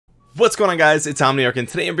What's going on, guys? It's Omniarch, and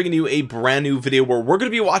today I'm bringing you a brand new video where we're going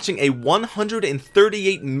to be watching a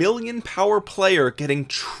 138 million power player getting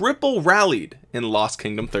triple rallied in Lost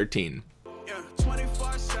Kingdom 13. Yeah,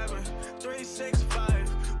 24/7,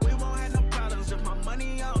 365. We won't have no problems if my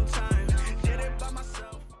money on time. Did it by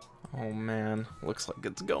myself. Oh man, looks like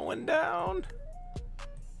it's going down.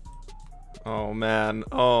 Oh man,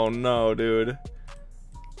 oh no, dude.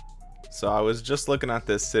 So I was just looking at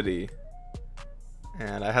this city,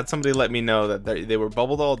 and I had somebody let me know that they were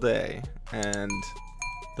bubbled all day, and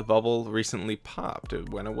the bubble recently popped. It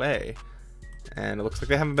went away, and it looks like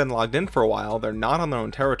they haven't been logged in for a while. They're not on their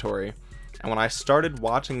own territory, and when I started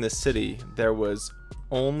watching this city, there was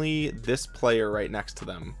only this player right next to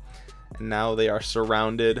them, and now they are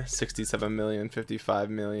surrounded. 67 million, 55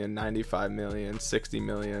 million, 95 million, 60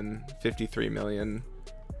 million, 53 million,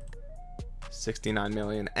 69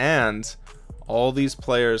 million, and all these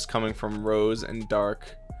players coming from Rose and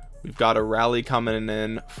Dark. We've got a rally coming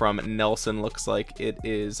in from Nelson. Looks like it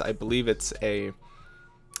is, I believe it's a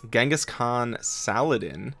Genghis Khan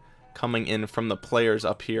Saladin coming in from the players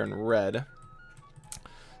up here in red.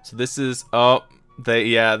 So this is, oh,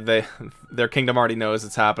 their kingdom already knows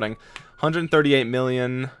it's happening. 138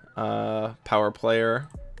 million power player.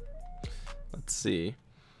 Let's see,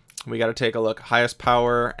 we got to take a look. Highest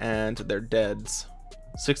power, and their deads,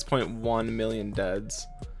 6.1 million deads.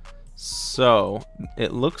 So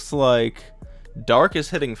it looks like Dark is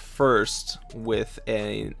hitting first with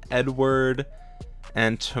an Edward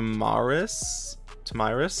and Tamaris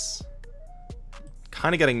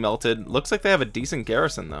kind of getting melted. Looks like they have a decent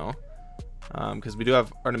garrison though, because we do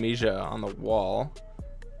have Artemisia on the wall.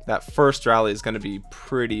 That first rally is going to be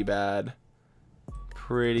pretty bad.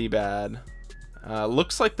 Looks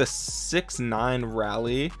like the 6-9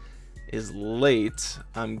 rally is late.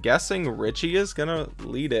 I'm guessing Richie is gonna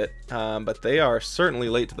lead it, but they are certainly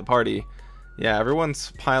late to the party. Yeah,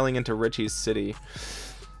 everyone's piling into Richie's city.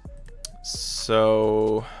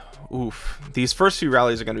 So, oof, these first few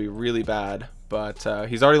rallies are gonna be really bad, but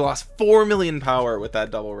he's already lost 4 million power with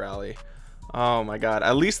that double rally. Oh my god,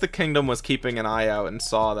 at least the kingdom was keeping an eye out and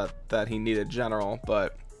saw that he needed general,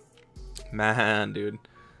 but man, dude,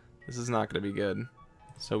 this is not gonna be good.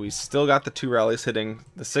 So we still got the 2 rallies hitting.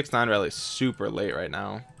 The 6-9 rally is super late right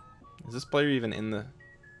now. Is this player even in the...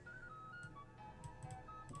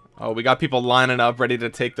 Oh, we got people lining up ready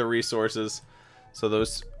to take the resources. So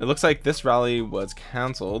those... It looks like this rally was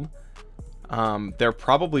canceled. They're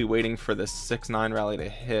probably waiting for the 6-9 rally to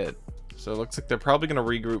hit. So it looks like they're probably going to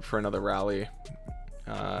regroup for another rally.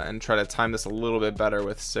 And try to time this a little bit better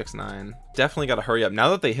with 6-9. Definitely got to hurry up.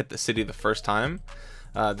 Now that they hit the city the first time,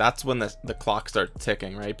 that's when the clock starts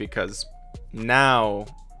ticking, right? Because now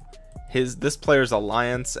this player's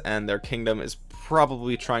alliance and their kingdom is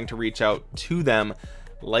probably trying to reach out to them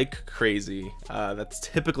like crazy. That's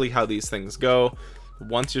typically how these things go.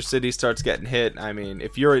 Once your city starts getting hit, I mean,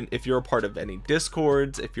 if you're a part of any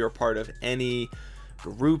discords, if you're a part of any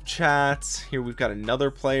group chats, here we've got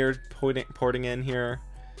another player porting in here.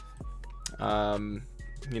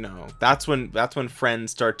 You know, that's when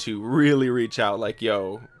friends start to really reach out, like,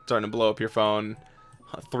 yo, starting to blow up your phone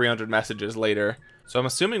 300 messages later. So I'm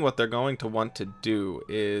assuming what they're going to want to do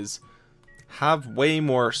is have way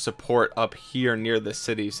more support up here near the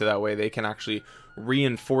city, so that way they can actually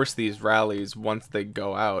reinforce these rallies once they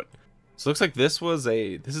go out. So it looks like this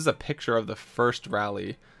is a picture of the first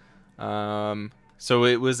rally. So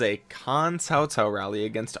it was a Khan Cao Cao rally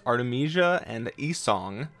against Artemisia and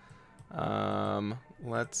Isong.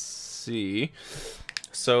 Let's see.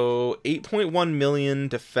 So 8.1 million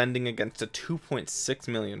defending against a 2.6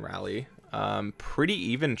 million rally. Pretty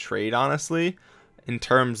even trade, honestly, in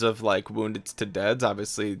terms of like wounded to deads.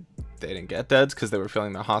 Obviously they didn't get deads because they were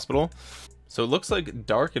filling the hospital. So it looks like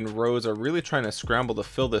Dark and Rose are really trying to scramble to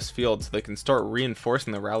fill this field so they can start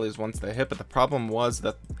reinforcing the rallies once they hit. But the problem was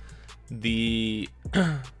that the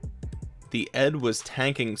Ed was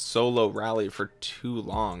tanking solo rally for too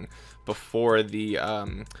long before the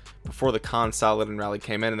Khan Saladin rally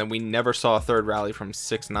came in, and then we never saw a third rally from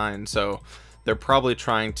 6-9. So they're probably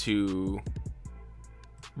trying to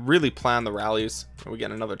really plan the rallies. Are we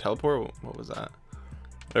getting another teleport? What was that?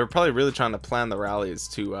 They were probably really trying to plan the rallies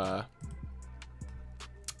to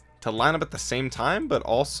line up at the same time, but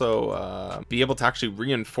also be able to actually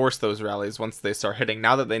reinforce those rallies once they start hitting,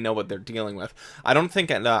 now that they know what they're dealing with. I don't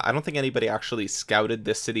think anybody actually scouted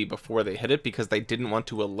this city before they hit it, because they didn't want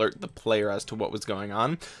to alert the player as to what was going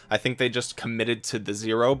on. I think they just committed to the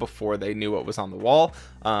 0 before they knew what was on the wall.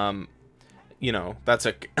 You know, that's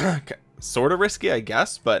a sort of risky, I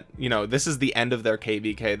guess, but you know, this is the end of their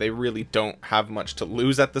KVK. They really don't have much to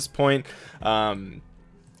lose at this point.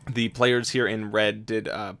 the players here in red did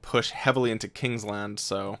push heavily into Kingsland,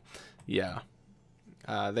 so yeah.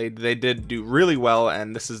 They did do really well,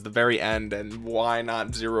 and this is the very end, and why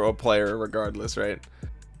not zero a player regardless, right?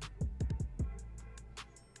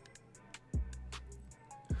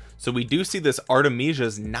 So we do see this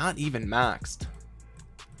Artemisia's not even maxed.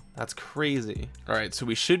 That's crazy. All right, so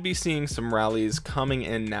we should be seeing some rallies coming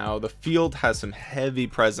in now. The field has some heavy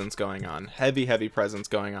presence going on, heavy presence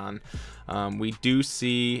going on. We do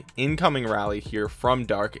see incoming rally here from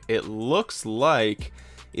Dark. It looks like,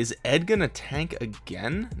 is Ed gonna tank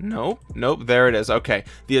again? Nope, there it is. Okay,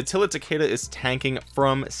 the Attila takeda is tanking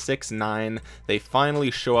from 6-9. They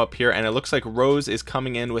finally show up here, and it looks like Rose is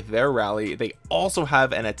coming in with their rally. They also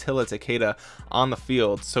have an Attila takeda on the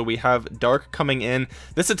field, so we have Dark coming in.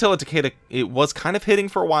 This Attila takeda, it was kind of hitting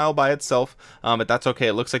for a while by itself, but that's okay.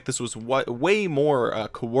 It looks like this was way more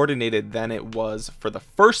coordinated than it was for the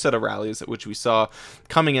first set of rallies, which we saw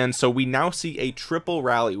coming in. So we now see a triple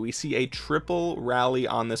rally. We see a triple rally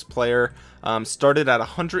on this player. Started at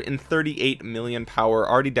 138 million power,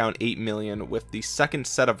 already down 8 million with the second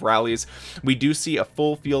set of rallies. We do see a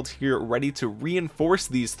full field here ready to reinforce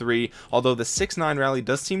these three, although the 6-9 rally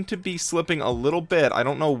does seem to be slipping a little bit. I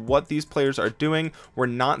don't know what these players are doing. We're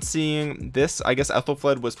not seeing this. I guess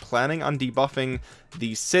Ethelfled was planning on debuffing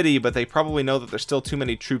the city, but they probably know that there's still too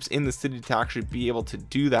many troops in the city to actually be able to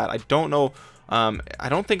do that. I don't know. I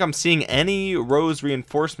don't think I'm seeing any Rose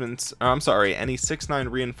reinforcements. I'm sorry, any 6-9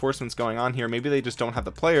 reinforcements going on here. Maybe they just don't have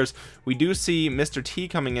the players. We do see Mr. T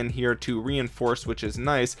coming in here to reinforce, which is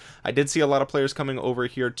nice. I did see a lot of players coming over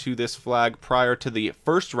here to this flag prior to the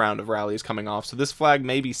first round of rallies coming off, so this flag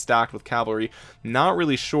may be stacked with cavalry. Not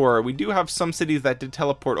really sure. We do have some cities that did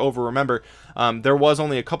teleport over. Remember, there was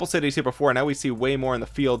only a couple cities here before, now we see way more in the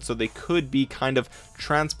field, so they could be kind of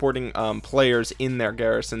transporting players in their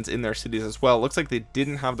garrisons, in their cities as well. Looks like they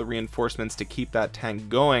didn't have the reinforcements to keep that tank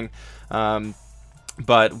going,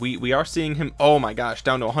 but we are seeing him, oh my gosh,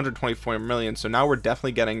 down to 124 million. So now we're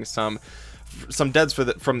definitely getting some deads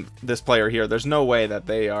from this player here. There's no way that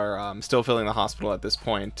they are still filling the hospital at this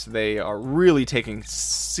point. They are really taking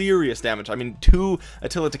serious damage. I mean, 2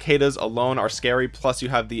 Attila takedas alone are scary, plus you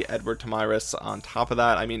have the Edward Tamiris on top of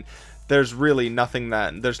that. I mean, there's really nothing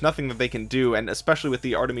that they can do, and especially with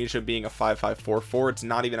the Artemisia being a 5-5-4-4, it's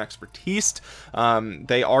not even expertise.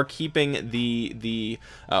 They are keeping the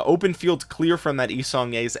open field clear from that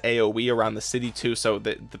xOmniarch's AoE around the city too, so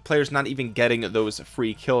the player's not even getting those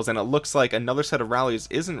free kills, and it looks like another set of rallies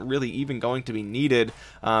isn't really even going to be needed.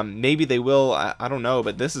 Maybe they will, I don't know,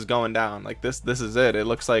 but this is going down. Like this is it. It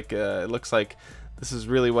looks like this is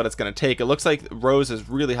really what it's going to take. It looks like Rose is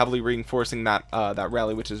really heavily reinforcing that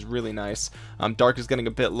rally, which is really nice. Dark is getting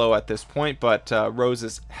a bit low at this point, but Rose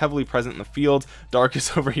is heavily present in the field. Dark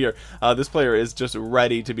is over here. This player is just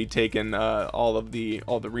ready to be taken all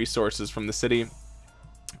the resources from the city.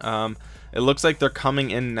 It looks like they're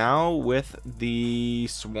coming in now with the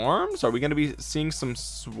swarms. Are we going to be seeing some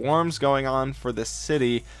swarms going on for the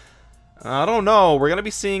city? I don't know. We're going to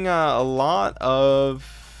be seeing a lot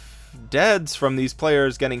of deads from these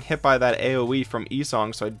players getting hit by that AoE from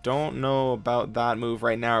Esong, so I don't know about that move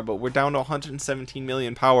right now, but we're down to 117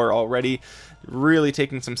 million power already, really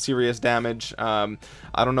taking some serious damage. I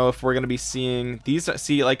don't know if we're going to be seeing these.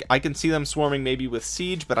 See, like, I can see them swarming maybe with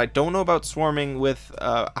siege, but I don't know about swarming with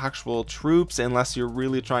actual troops unless you're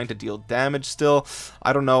really trying to deal damage still.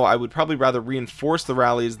 I don't know. I would probably rather reinforce the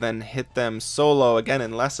rallies than hit them solo, again,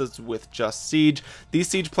 unless it's with just siege. These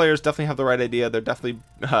siege players definitely have the right idea. They're definitely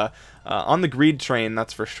on the greed train,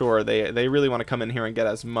 that's for sure. They really want to come in here and get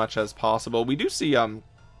as much as possible. We do see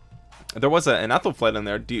there was an Ethelfled in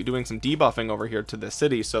there doing some debuffing over here to the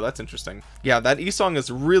city, so that's interesting. Yeah, that Esong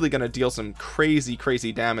is really going to deal some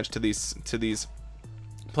crazy damage to these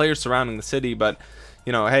players surrounding the city, but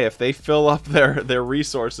you know, hey, if they fill up their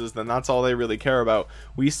resources, then that's all they really care about.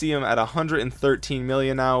 We see them at 113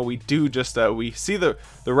 million now. We do just we see the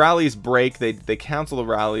rallies break. They cancel the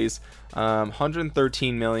rallies.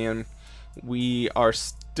 113 million. We are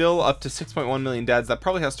still up to 6.1 million deads. That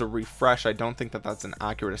probably has to refresh. I don't think that that's an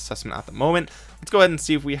accurate assessment at the moment. Let's go ahead and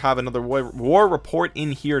see if we have another war report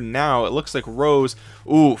in here now. It looks like Rose,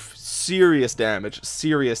 oof, serious damage.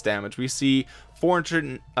 We see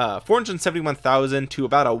 471,000 to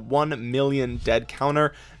about a 1 million dead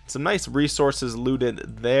counter. Some nice resources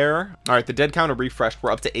looted there. All right, the dead counter refreshed. We're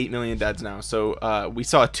up to 8 million deads now. So we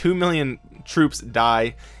saw 2 million troops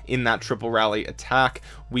die in that triple rally attack.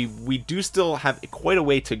 We do still have quite a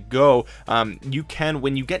way to go. You can,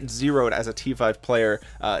 when you get zeroed as a T5 player,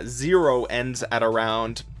 zero ends at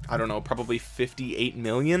around, I don't know, probably 58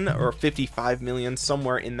 million or 55 million,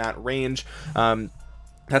 somewhere in that range.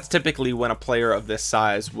 That's typically when a player of this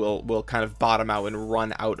size will kind of bottom out and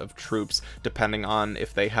run out of troops, depending on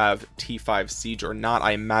if they have T5 siege or not.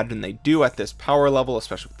 I imagine they do at this power level,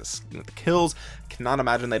 especially with the kills. Cannot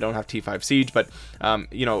imagine they don't have T5 siege, but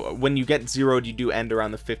you know, when you get zeroed, you do end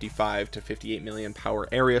around the 55 to 58 million power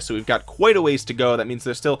area, so we've got quite a ways to go. That means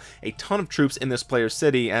there's still a ton of troops in this player's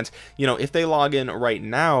city, and you know, if they log in right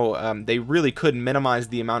now, they really could minimize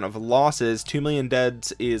the amount of losses. 2 million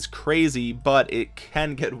deads is crazy, but it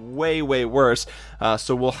can get way worse,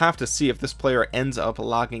 so we'll have to see if this player ends up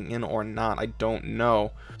logging in or not. I don't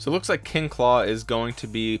know. So it looks like King Claw is going to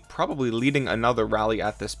be probably leading another rally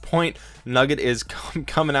at this point. Nugget is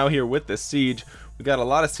coming out here with this siege. We got a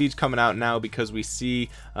lot of siege coming out now because we see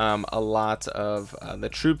a lot of the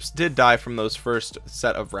troops did die from those first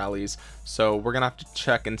set of rallies, so we're gonna have to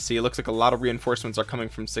check and see. It looks like a lot of reinforcements are coming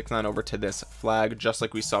from 6-9 over to this flag, just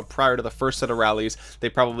like we saw prior to the first set of rallies. They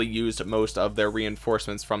probably used most of their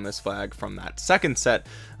reinforcements from this flag from that second set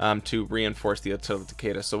to reinforce the Attila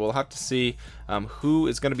takeda. So we'll have to see who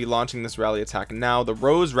is going to be launching this rally attack now. The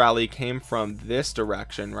Rose rally came from this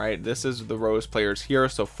direction, right? This is the Rose players here.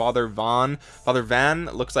 So Father Van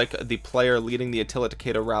looks like the player leading the Attila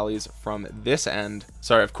takeda rallies from this end.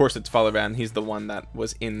 Sorry, of course it's Father Van. He's the one that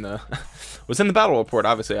was in the battle report.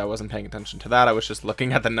 Obviously I wasn't paying attention to that. I was just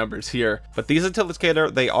looking at the numbers here. But these Attila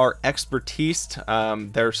takeda, they are expertise.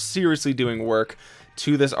 They're seriously doing work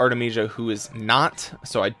to this Artemisia, who is not.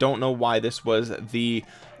 So I don't know why this was the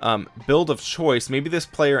build of choice. Maybe this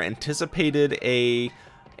player anticipated a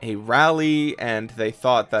rally and they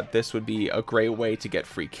thought that this would be a great way to get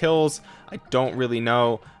free kills. I don't really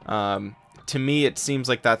know. To me, it seems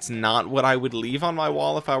like that's not what I would leave on my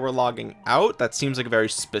wall if I were logging out. That seems like a very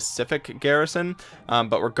specific garrison,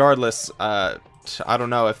 but regardless, I don't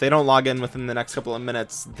know. If they don't log in within the next couple of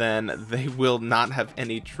minutes, then they will not have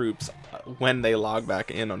any troops when they log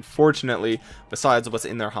back in, unfortunately, besides what's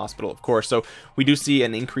in their hospital, of course. So we do see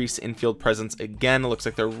an increase in field presence again. It looks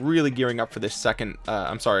like they're really gearing up for this third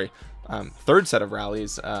set of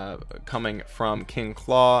rallies coming from King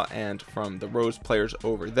Claw and from the Rose players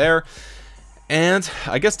over there. And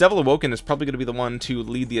I guess Devil Awoken is probably going to be the one to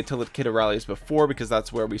lead the Attila takeda rallies before, because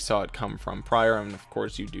that's where we saw it come from prior. And of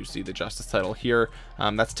course you do see the Justice title here.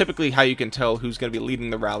 That's typically how you can tell who's going to be leading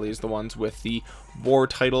the rallies, the ones with the war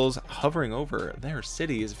titles hovering over their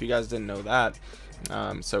cities, if you guys didn't know that.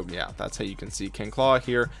 So yeah, that's how you can see King Claw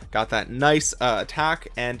here got that nice attack.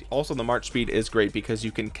 And also the march speed is great because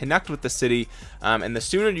you can connect with the city, and the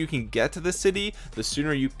sooner you can get to the city, the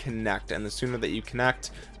sooner you connect, and the sooner that you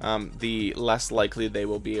connect, the less likely they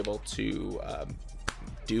will be able to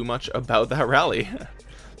do much about that rally.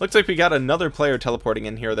 Looks like we got another player teleporting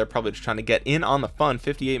in here. They're probably just trying to get in on the fun.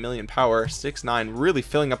 58 million power, 6-9, really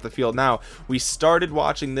filling up the field now. We started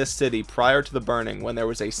watching this city prior to the burning when there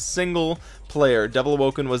was a single player. Devil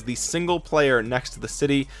Awoken was the single player next to the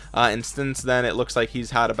city, and since then it looks like he's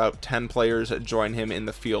had about 10 players join him in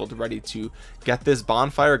the field, ready to get this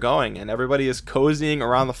bonfire going, and everybody is cozying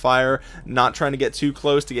around the fire, not trying to get too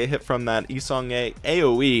close to get hit from that xOmniarch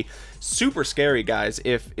AoE. Super scary, guys.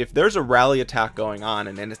 If there's a rally attack going on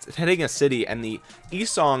and it's hitting a city and the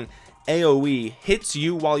xOmniarch AoE hits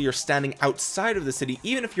you while you're standing outside of the city,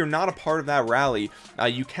 even if you're not a part of that rally,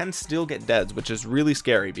 you can still get deads, which is really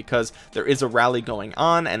scary because there is a rally going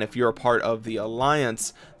on, and if you're a part of the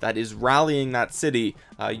alliance that is rallying that city,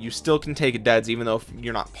 you still can take deads even though if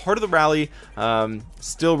you're not part of the rally.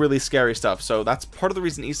 Still really scary stuff. So that's part of the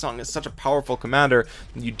reason xOmniarch is such a powerful commander.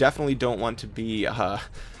 You definitely don't want to be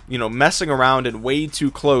you know, messing around and way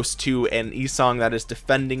too close to an xOmniarch that is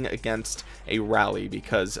defending against a rally,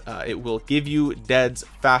 because it will give you deads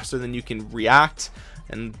faster than you can react,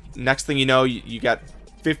 and next thing you know, you got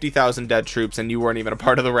 50,000 dead troops and you weren't even a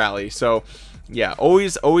part of the rally. So yeah,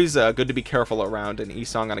 always good to be careful around an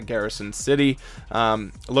xOmniarch on a garrison city.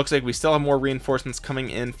 Looks like we still have more reinforcements coming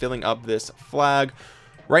in, filling up this flag.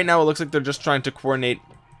 Right now it looks like they're just trying to coordinate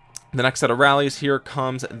the next set of rallies. Here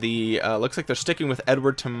comes the looks like they're sticking with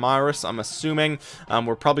Edward Tamaris, I'm assuming.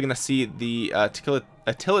 We're probably going to see the Attila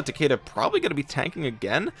takeda probably going to be tanking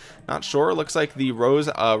again, not sure. Looks like the Rose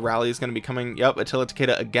rally is going to be coming. Yep, Attila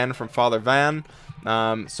takeda again from Father Van.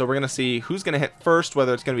 So we're going to see who's going to hit first,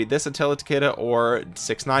 whether it's going to be this Attila takeda or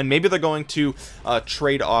 6-9. Maybe they're going to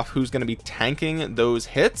trade off who's going to be tanking those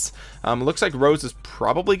hits. Looks like Rose is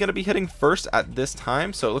probably going to be hitting first at this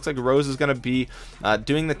time, so it looks like Rose is going to be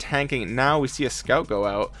doing the tanking. Now we see a scout go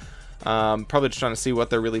out, probably just trying to see what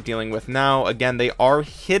they're really dealing with now. Again, they are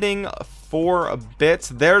hitting for a bit.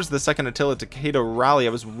 There's the second Attila Takeda rally. I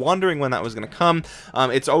was wondering when that was going to come.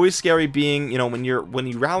 It's always scary being, you know, when you're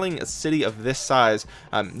rallying a city of this size,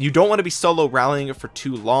 you don't want to be solo rallying it for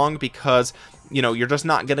too long, because you know, you're just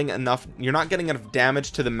not getting enough, you're not getting enough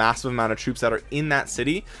damage to the massive amount of troops that are in that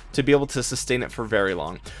city to be able to sustain it for very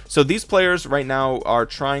long. So these players right now are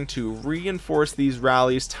trying to reinforce these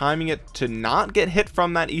rallies, timing it to not get hit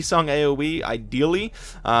from that Isong AoE ideally.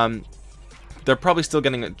 They're probably still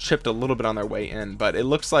getting chipped a little bit on their way in, but it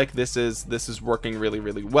looks like this is working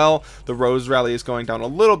really well. The Rose rally is going down a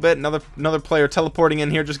little bit. Another player teleporting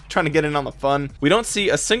in here, just trying to get in on the fun. We don't see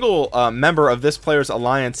a single member of this player's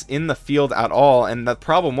alliance in the field at all, and the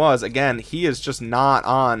problem was, again, he is just not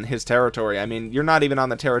on his territory. I mean, you're not even on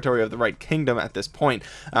the territory of the right kingdom at this point.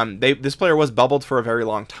 This player was bubbled for a very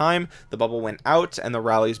long time. The bubble went out and the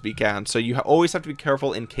rallies began. So you always have to be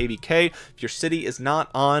careful in KVK. If your city is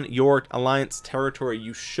not on your alliance territory,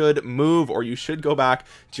 you should move, or you should go back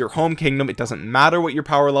to your home kingdom. It doesn't matter what your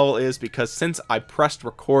power level is, because since I pressed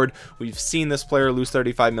record, we've seen this player lose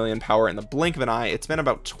 35 million power in the blink of an eye. It's been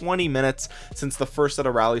about 20 minutes since the first set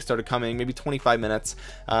of rallies started coming, maybe 25 minutes,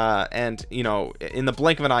 and you know, in the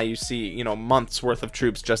blink of an eye, you see, you know, months worth of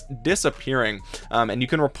troops just disappearing, and you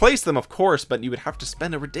can replace them, of course, but you would have to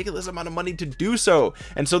spend a ridiculous amount of money to do so.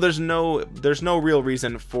 And so there's no real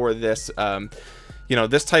reason for this, you know,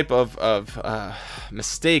 this type of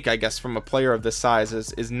mistake, I guess, from a player of this size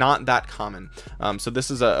is not that common. So this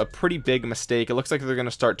is a pretty big mistake. It looks like they're going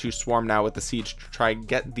to start to swarm now with the siege to try and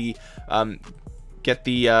get the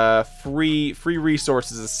free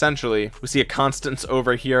resources. Essentially, we see a Constance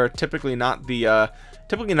over here. Typically not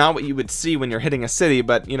what you would see when you're hitting a city,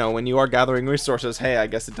 but you know, when you are gathering resources, hey, I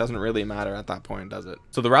guess it doesn't really matter at that point, does it?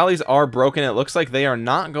 So the rallies are broken. It looks like they are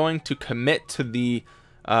not going to commit to the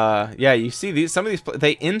yeah, you see some of these,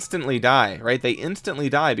 they instantly die, right? They instantly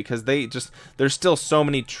die because there's still so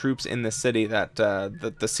many troops in the city that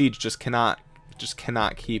the siege just cannot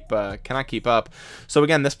keep up. So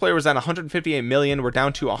again, this player was at 158 million. We're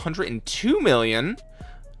down to 102 million.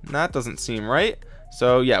 That doesn't seem right.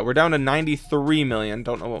 So yeah, we're down to 93 million.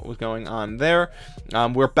 Don't know what was going on there.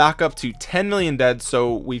 We're back up to 10 million dead.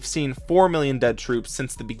 So we've seen 4 million dead troops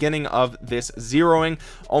since the beginning of this zeroing,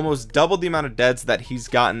 almost double the amount of deads that he's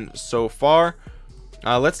gotten so far.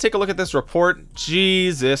 Let's take a look at this report.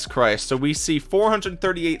 Jesus Christ. So we see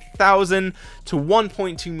 438,000 to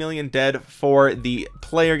 1.2 million dead for the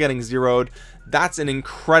player getting zeroed. That's an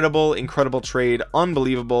incredible trade.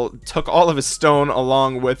 Unbelievable. Took all of his stone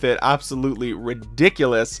along with it. Absolutely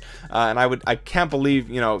ridiculous. And I can't believe,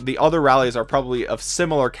 you know, the other rallies are probably of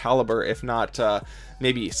similar caliber, if not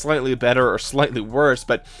maybe slightly better or slightly worse.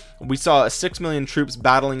 But we saw 6 million troops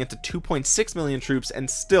battling into 2.6 million troops and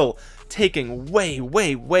still taking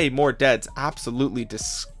way more deads. Absolutely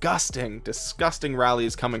disgusting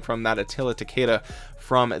rallies coming from that Attila Takeda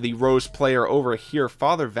from the Rose player over here.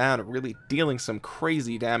 Father Van really dealing some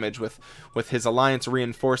crazy damage with his alliance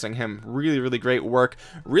reinforcing him. Really great work.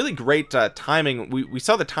 Really great timing. We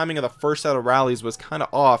saw the timing of the first set of rallies was kind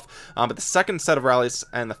of off, but the second set of rallies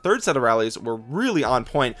and the third set of rallies were really on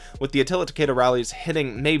point, with the Attila Takeda rallies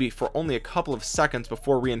hitting maybe for only a couple of seconds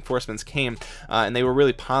before reinforcements came, and they were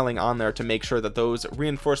really piling on there to make sure that those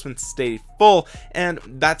reinforcements stay full. And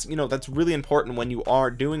that's, you know, that's really important when you are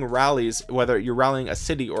doing rallies, whether you're rallying a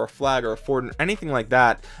city or a flag or a fort or anything like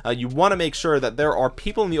that. You want to make sure that there are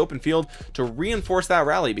people in the open field to reinforce that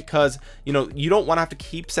rally, because you know, you don't want to have to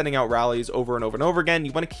keep sending out rallies over and over again.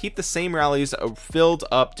 You want to keep the same rallies filled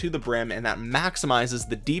up to the brim, and that maximizes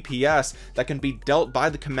the DPS that can be dealt by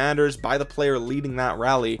the commanders, by the player leading that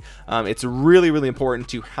rally. It's really important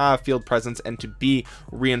to have field presence and to be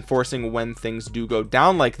reinforcing when things do go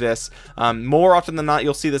down like this. More often than not,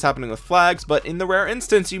 you'll see this happening with flags, but in the rare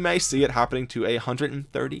instance, you may see it happening to a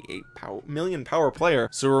 138 million power player.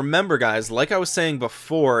 So remember, guys, like I was saying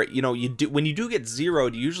before, you know, when you do get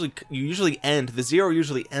zeroed, you usually end, the zero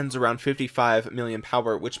usually ends around 55 million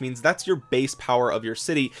power, which means that's your base power of your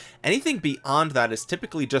city. Anything beyond that is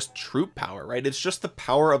typically just troop power, right? It's just the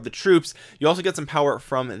power of the troops. You also get some power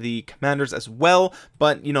from the commanders as well,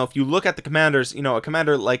 but you know, if you look at the commanders, you know, a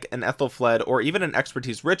commander like an Ethelfled or even an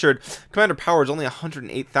Expertise Richard, commander power is only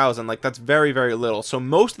 108,000. like that's very little. So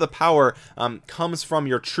most of the power comes from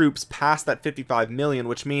your troops past that 55 million,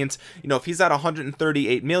 which means, you know, if he's at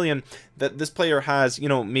 138 million, that this player has, you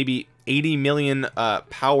know, maybe 80 million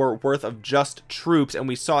power worth of just troops, and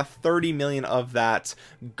we saw 30 million of that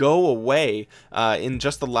go away in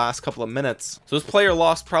just the last couple of minutes. So this player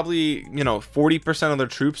lost probably, you know, 40% of their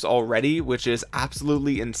troops already, which is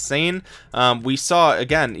absolutely insane. We saw,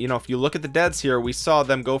 again, you know, if you look at the deads here, we saw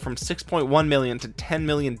them go from 6.1 million to 10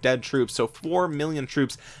 million dead troops, so 4 million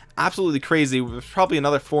troops. Absolutely crazy. There's probably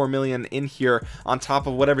another 4 million in here on top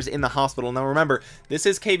of whatever's in the hospital. Now remember, this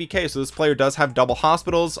is KVK, so this player does have double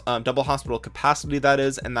hospitals, double hospital capacity, that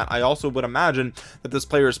is, and that I also would imagine that this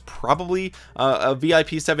player is probably a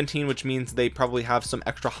VIP 17, which means they probably have some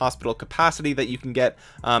extra hospital capacity that you can get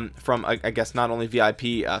from I guess not only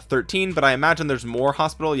VIP 13, but I imagine there's more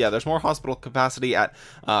hospital. Yeah, there's more hospital capacity at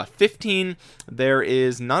 15. There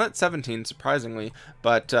is none at 17, surprisingly,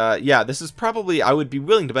 but yeah, this is probably, I would be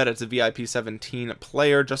willing to bet it's a VIP 17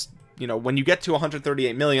 player. Just, you know, when you get to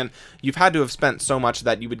 138 million, you've had to have spent so much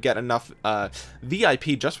that you would get enough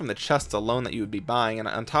VIP just from the chests alone that you would be buying, and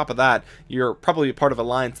on top of that, you're probably a part of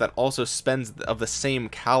alliance that also spends of the same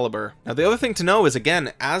caliber. Now the other thing to know is,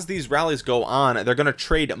 again, as these rallies go on, they're going to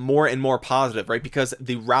trade more and more positive, right? Because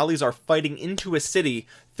the rallies are fighting into a city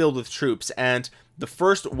filled with troops, and the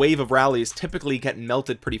first wave of rallies typically get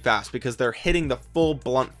melted pretty fast because they're hitting the full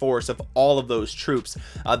blunt force of all of those troops.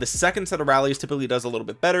 The second set of rallies typically does a little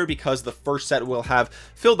bit better because the first set will have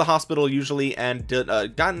filled the hospital usually and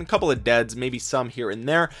gotten a couple of deads, maybe some here and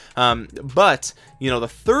there, but you know, the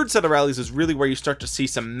third set of rallies is really where you start to see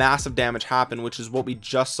some massive damage happen, which is what we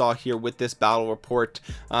just saw here with this battle report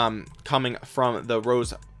coming from the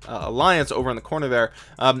Rose Alliance over in the corner there.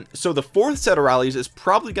 So the fourth set of rallies is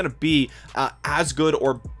probably going to be as good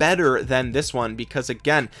or better than this one, because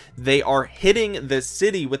again, they are hitting the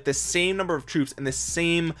city with the same number of troops and the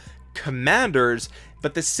same commanders,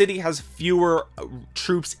 but the city has fewer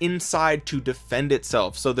troops inside to defend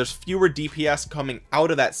itself, so there's fewer DPS coming out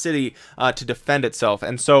of that city to defend itself.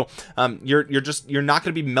 And so you're not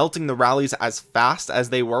going to be melting the rallies as fast as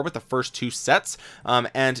they were with the first two sets,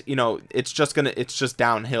 and you know, it's just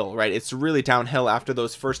downhill, right? It's really downhill after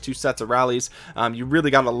those first two sets of rallies. You really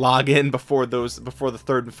got to log in before the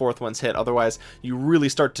third and fourth ones hit, otherwise you really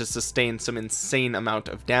start to sustain some insane amount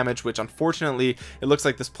of damage, which unfortunately it looks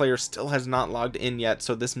like this player still has not logged in yet.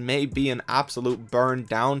 So this may be an absolute burn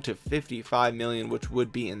down to 55 million, which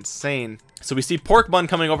would be insane. So we see Pork Bun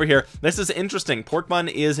coming over here. This is interesting. Pork Bun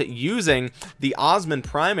is using the Osmond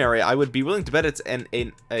primary. I would be willing to bet it's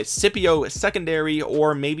a Scipio secondary,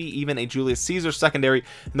 or maybe even a Julius Caesar secondary.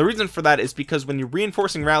 And the reason for that is because when you're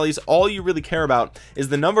reinforcing rallies, all you really care about is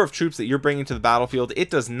the number of troops that you're bringing to the battlefield. It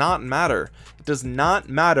does not matter. It does not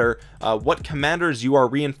matter what commanders you are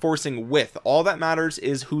reinforcing with. All that matters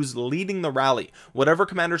is who's leading the rally. Whatever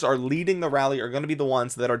commanders are leading the rally are going to be the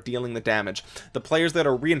ones that are dealing the damage. The players that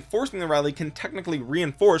are reinforcing the rally can technically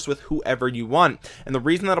reinforce with whoever you want, and the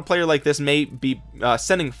reason that a player like this may be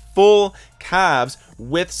sending full calves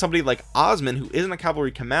with somebody like Osmond, who isn't a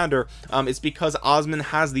cavalry commander, is because Osmond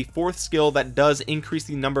has the fourth skill that does increase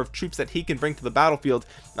the number of troops that he can bring to the battlefield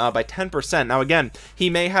by 10%. Now again, he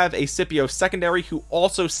may have a Scipio secondary who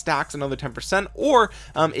also stacks another 10%, or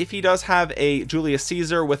if he does have a Julius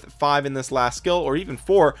Caesar with 5 in this last skill, or even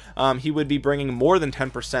 4, he would be bringing more than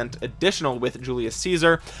 10% additional with Julius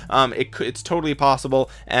Caesar. It's totally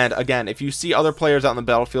possible, and again, if you see other players out in the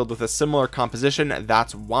battlefield with a similar composition,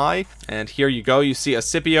 that's why. And here you go, you see a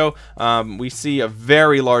Scipio, we see a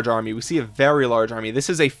very large army. This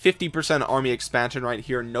is a 50% army expansion right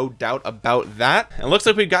here, no doubt about that. And it looks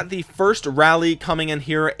like we've got the first rally coming in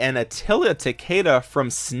here, and Attila Takeda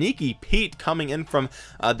from Sneaky Pete coming in from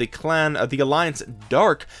the clan of the Alliance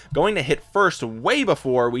Dark, going to hit first way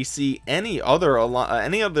before we see any other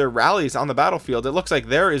rallies on the battlefield. It looks like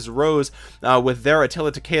there is Rose with their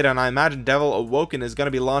Attila Takeda, and I imagine Devil Awoken is going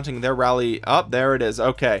to be launching their rally up. There it is.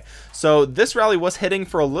 Okay, so this rally was hitting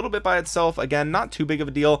for a little bit by itself. Again, not too big of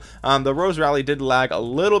a deal. The Rose rally did lag a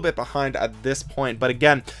little bit behind at this point, but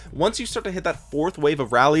again, once you start to hit that fourth wave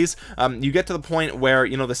of rallies, you get to the point where,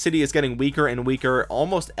 you know, the city is getting weaker and weaker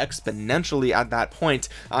almost exponentially at that point,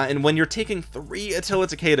 and when you're taking 3 Attila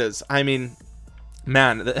Takedas, I mean,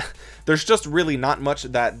 man, there's just really not much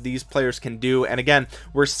that these players can do. And again,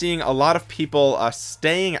 we're seeing a lot of people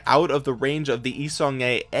staying out of the range of the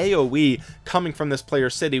Isongye AoE coming from this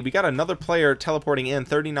player's city. We got another player teleporting in,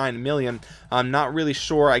 39 million. I'm not really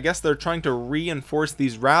sure. I guess they're trying to reinforce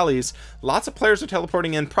these rallies. Lots of players are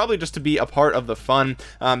teleporting in, probably just to be a part of the fun.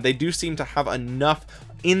 They do seem to have enough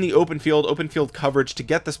in the open field coverage to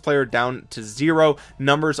get this player down to 0.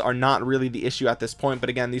 Numbers are not really the issue at this point, but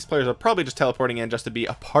again, these players are probably just teleporting in just to be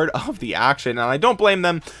a part of the action, and I don't blame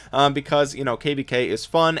them, because, you know, KVK is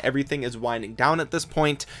fun. Everything is winding down at this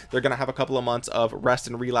point. They're gonna have a couple of months of rest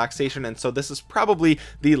and relaxation, and so this is probably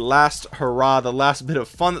the last hurrah, the last bit of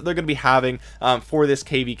fun that they're gonna be having for this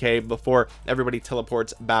KVK before everybody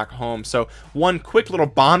teleports back home. So one quick little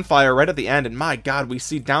bonfire right at the end, and my god, we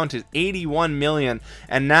see down to 81 million,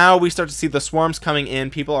 and now we start to see the swarms coming in.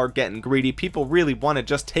 People are getting greedy. People really want to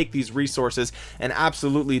just take these resources and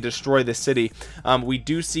absolutely destroy the city. We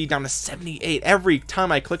do see down to 78. Every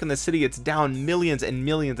time I click on the city, it's down millions and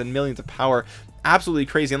millions and millions of power. Absolutely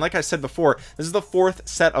crazy. And like I said before, this is the 4th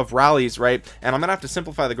set of rallies, right? And I'm gonna have to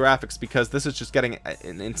simplify the graphics because this is just getting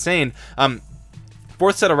insane.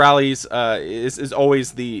 4th set of rallies is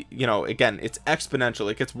always the, you know, again, it's exponential.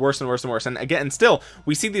 It gets worse and worse and worse, and again, still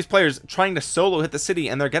we see these players trying to solo hit the city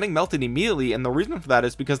and they're getting melted immediately, and the reason for that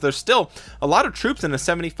is because there's still a lot of troops in a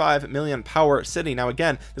 75 million power city. Now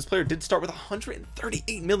again, this player did start with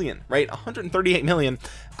 138 million, right? 138 million,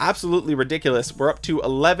 absolutely ridiculous. We're up to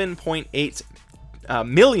 11.8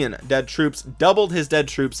 million dead troops, doubled his dead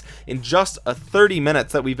troops in just 30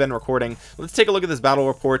 minutes that we've been recording. Let's take a look at this battle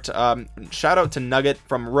report. Shout out to Nugget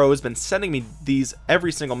from Rose, been sending me these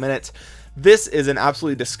every single minute. This is an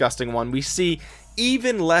absolutely disgusting one. We see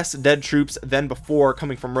even less dead troops than before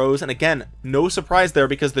coming from Rose, and again, no surprise there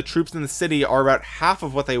because the troops in the city are about half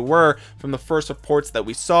of what they were from the first reports that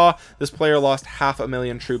we saw. This player lost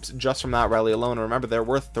 500,000 troops just from that rally alone, and remember, there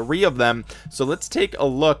were 3 of them. So let's take a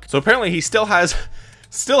look. So apparently he still has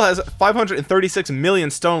 536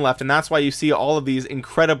 million stone left, and that's why you see all of these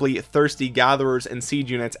incredibly thirsty gatherers and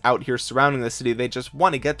siege units out here surrounding the city. They just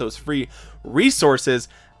want to get those free resources.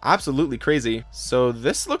 Absolutely crazy. So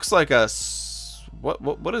this looks like a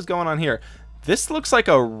what is going on here? This looks like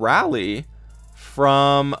a rally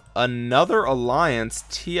from another alliance,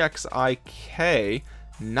 TXIK.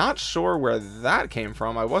 Not sure where that came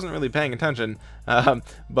from. I wasn't really paying attention,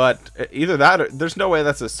 but either that or there's no way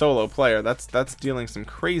that's a solo player. That's dealing some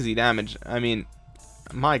crazy damage. I mean,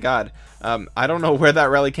 my god. I don't know where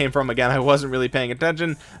that rally came from. Again, I wasn't really paying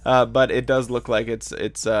attention, but it does look like it's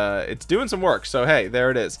doing some work. So hey,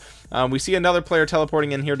 there it is. We see another player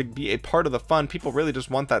teleporting in here to be a part of the fun. People really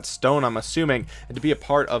just want that stone, I'm assuming, and to be a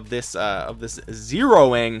part of this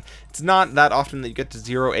zeroing. It's not that often that you get to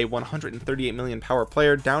zero a 138 million power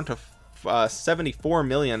player down to 74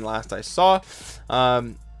 million last I saw.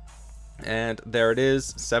 And there it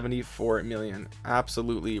is, 74 million.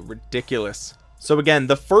 Absolutely ridiculous. So again,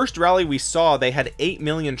 the first rally we saw, they had 8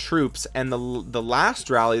 million troops, and the last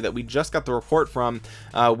rally that we just got the report from,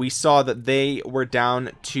 we saw that they were down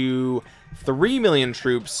to 3 million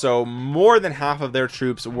troops, so more than half of their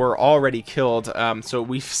troops were already killed. So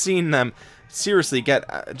we've seen them seriously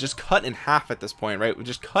get just cut in half at this point, right? We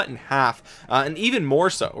just cut in half, and even more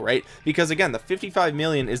so, right? Because again, the 55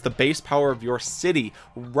 million is the base power of your city,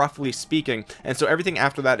 roughly speaking, and so everything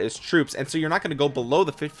after that is troops, and so you're not going to go below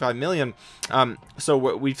the 55 million. So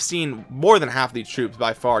we've seen more than half of these troops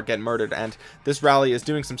by far get murdered, and this rally is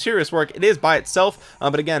doing some serious work. It is by itself,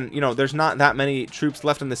 but again, you know, there's not that many troops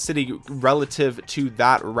left in the city relative to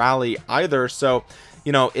that rally either, so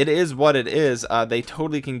you know, it is what it is. They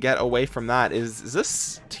totally can get away from that. Is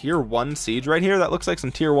this tier 1 siege right here? That looks like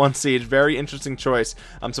some tier 1 siege. Very interesting choice.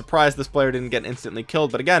 I'm surprised this player didn't get instantly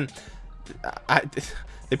killed, but again,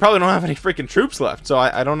 they probably don't have any freaking troops left, so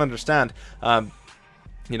I don't understand.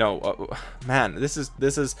 You know, man, this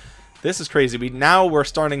is crazy. We're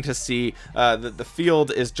starting to see that the field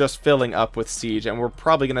is just filling up with siege, and we're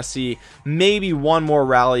probably going to see maybe one more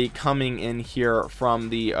rally coming in here from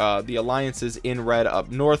the alliances in red up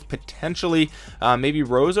north, potentially. Maybe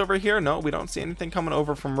Rose over here. No, we don't see anything coming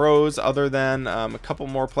over from Rose other than a couple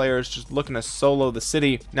more players just looking to solo the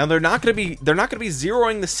city. Now they're not going to be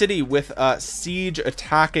zeroing the city with siege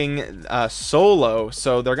attacking solo,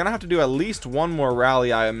 so they're going to have to do at least one more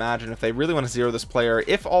rally, I imagine, if they really want to zero this player.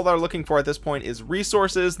 If all they're looking for at this point is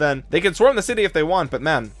resources, then they can swarm the city if they want, but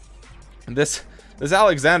man, this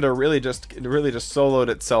Alexander really just soloed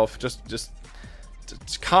itself, just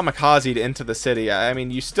kamikazed into the city. I mean,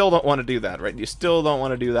 you still don't want to do that, right? You still don't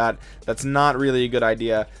want to do that. That's not really a good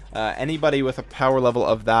idea. Anybody with a power level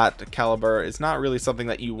of that caliber is not really something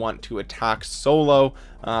that you want to attack solo.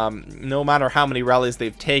 No matter how many rallies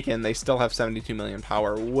they've taken, they still have 72 million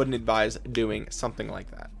power. Wouldn't advise doing something like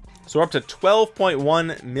that. So we're up to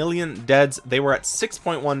 12.1 million deads. They were at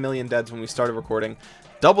 6.1 million deads when we started recording.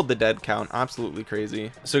 doubled the dead count. Absolutely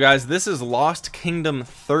crazy. So guys, this is Lost Kingdom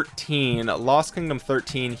 13. Lost Kingdom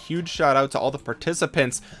 13. Huge shout out to all the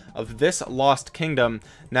participants of this Lost Kingdom.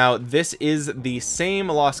 Now, this is the same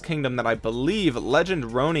Lost Kingdom that I believe Legend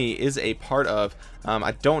Roni is a part of.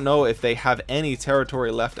 I don't know if they have any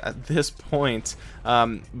territory left at this point,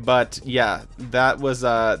 but yeah, that was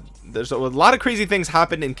there's a lot of crazy things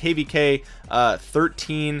happened in KVK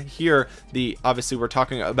 13 here. Obviously we're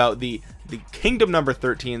talking about the kingdom number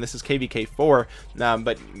 13. This is KVK 4,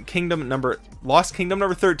 but Lost Kingdom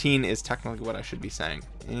number 13 is technically what I should be saying.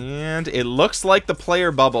 And it looks like the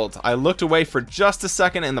player bubbled. I looked away for just a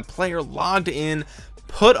second and the player logged in,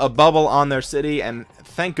 put a bubble on their city, and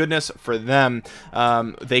thank goodness for them.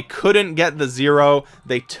 They couldn't get the 0.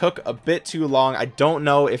 They took a bit too long. I don't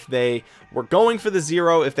know if they were going for the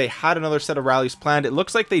 0, if they had another set of rallies planned. It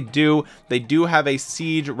looks like they do. They do have a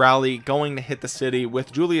siege rally going to hit the city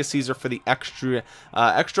with Julius Caesar for the extra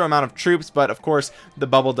amount of troops, but of course the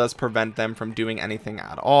bubble does prevent them from doing anything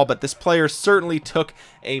at all. But this player certainly took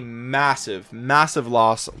a massive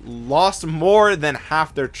loss, lost more than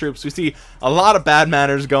half their troops. We see a lot of bad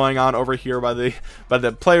manners going on over here by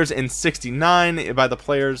the players in 69, by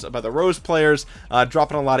the Rose players,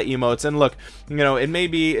 dropping a lot of emotes. And look, you know, it may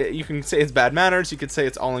be, you can say it's bad manners, you could say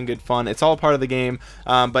it's all in good fun, it's all part of the game,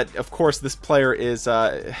 but of course this player is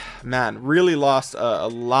man, really lost a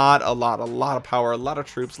lot of power, a lot of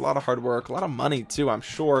troops, a lot of hard work, a lot of money too. I'm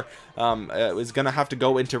sure is gonna have to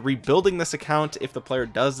go into rebuilding this account if the player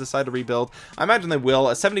does decide to rebuild. I imagine they will.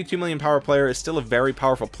 A 72 million power player is still a very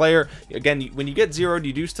powerful player. Again, when you get zeroed,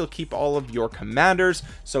 you do still keep all of your commanders,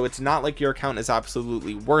 so it's not like your account is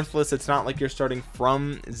absolutely worthless. It's not like you're starting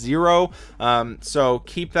from 0, so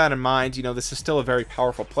keep that in mind. You know, this is still a very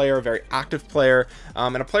powerful player, a very active player,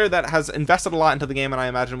 and a player that has invested a lot into the game, and I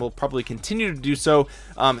imagine will probably continue to do so.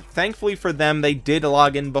 Thankfully for them, they did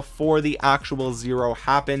log in before the actual 0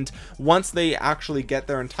 happened. Once they actually get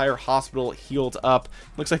their entire hospital healed up,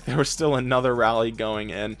 looks like there was still another rally going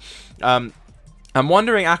in. I'm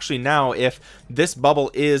wondering actually now if this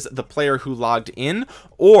bubble is the player who logged in,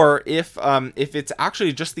 or if it's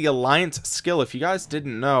actually just the alliance skill. If you guys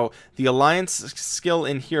didn't know, the alliance skill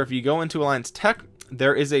in here, if you go into alliance tech,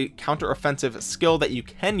 there is a counter-offensive skill that you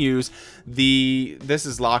can use. This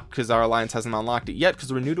is locked because our alliance hasn't unlocked it yet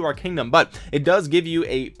because we're new to our kingdom, but it does give you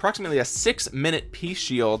approximately a 6-minute peace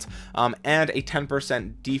shield and a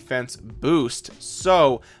 10% defense boost,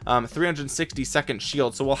 so 360-second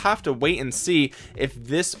shield. So we'll have to wait and see if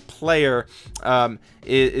this player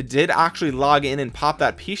it did actually log in and pop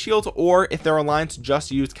that peace shield, or if their alliance just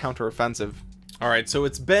used counter-offensive. All right, so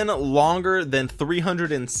it's been longer than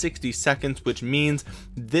 360 seconds, which means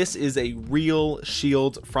this is a real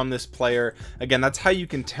shield from this player. Again, that's how you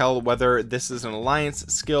can tell whether this is an alliance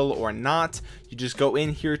skill or not. You just go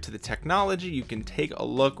in here to the technology, you can take a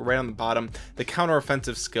look right on the bottom. The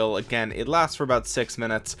counter-offensive skill, again, it lasts for about 6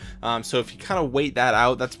 minutes, so if you kind of wait that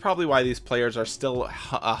out, that's probably why these players are still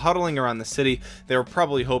huddling around the city. They were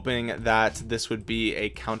probably hoping that this would be a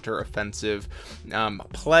counter-offensive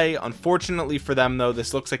play. Unfortunately for them though,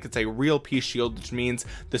 this looks like it's a real peace shield, which means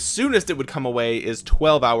the soonest it would come away is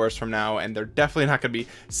 12 hours from now, and they're definitely not going to be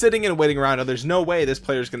sitting and waiting around. There's no way this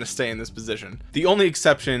player is going to stay in this position. The only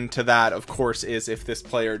exception to that, of course, is if this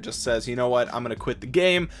player just says, you know what, I'm going to quit the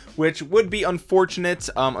game, which would be unfortunate,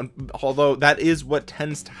 although that is what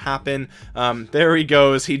tends to happen. There he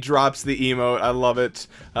goes, he drops the emote. I love it.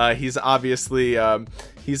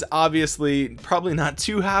 He's obviously probably not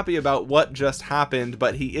too happy about what just happened,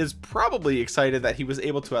 but he is probably excited that he was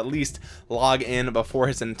able to at least log in before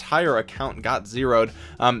his entire account got zeroed.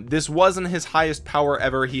 This wasn't his highest power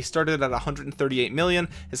ever. He started at 138 million.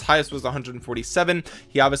 His highest was 147.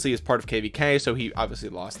 He obviously is part of KVK, so he obviously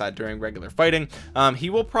lost that during regular fighting.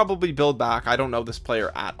 He will probably build back. I don't know this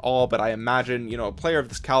player at all, but I imagine, you know, a player of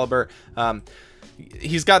this caliber,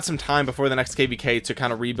 he's got some time before the next KVK to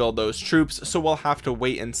kind of rebuild those troops, so we'll have to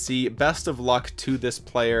wait and see. Best of luck to this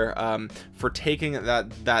player for taking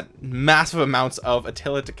that massive amounts of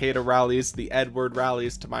Attila Takeda rallies, the Edward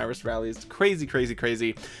rallies, Tamiris rallies.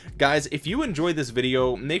 Crazy guys. If you enjoyed this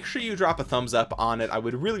video, make sure you drop a thumbs up on it. I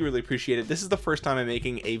would really appreciate it. This is the first time I'm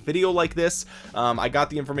making a video like this. I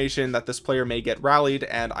got the information that this player may get rallied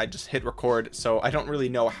and I just hit record, so I don't really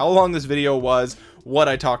know how long this video was, what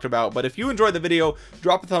I talked about, but if you enjoyed the video, video,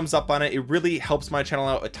 drop a thumbs up on it. It really helps my channel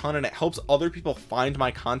out a ton, and it helps other people find my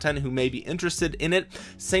content who may be interested in it.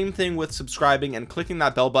 Same thing with subscribing and clicking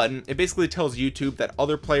that bell button. It basically tells YouTube that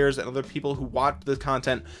other players and other people who watch the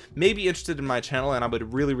content may be interested in my channel, and I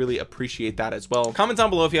would really appreciate that as well. Comment down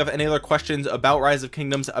below if you have any other questions about Rise of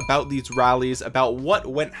Kingdoms, about these rallies, about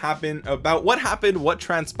what happened, what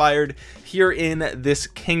transpired here in this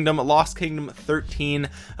kingdom, Lost Kingdom 13.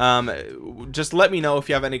 Just let me know if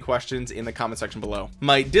you have any questions in the comment section below.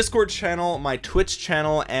 My Discord channel, my Twitch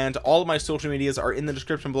channel, and all of my social medias are in the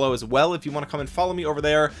description below as well. If you want to come and follow me over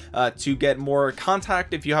there to get more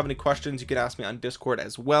contact, if you have any questions, you can ask me on Discord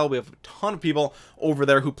as well. We have a ton of people over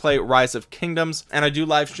there who play Rise of Kingdoms, and I do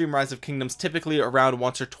live stream Rise of Kingdoms typically around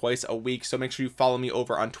once or twice a week, so make sure you follow me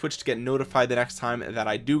over on Twitch to get notified the next time that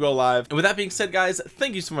I do go live. And with that being said, guys,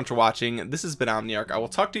 thank you so much for watching. This has been Omniarch. I will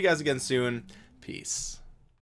talk to you guys again soon. Peace.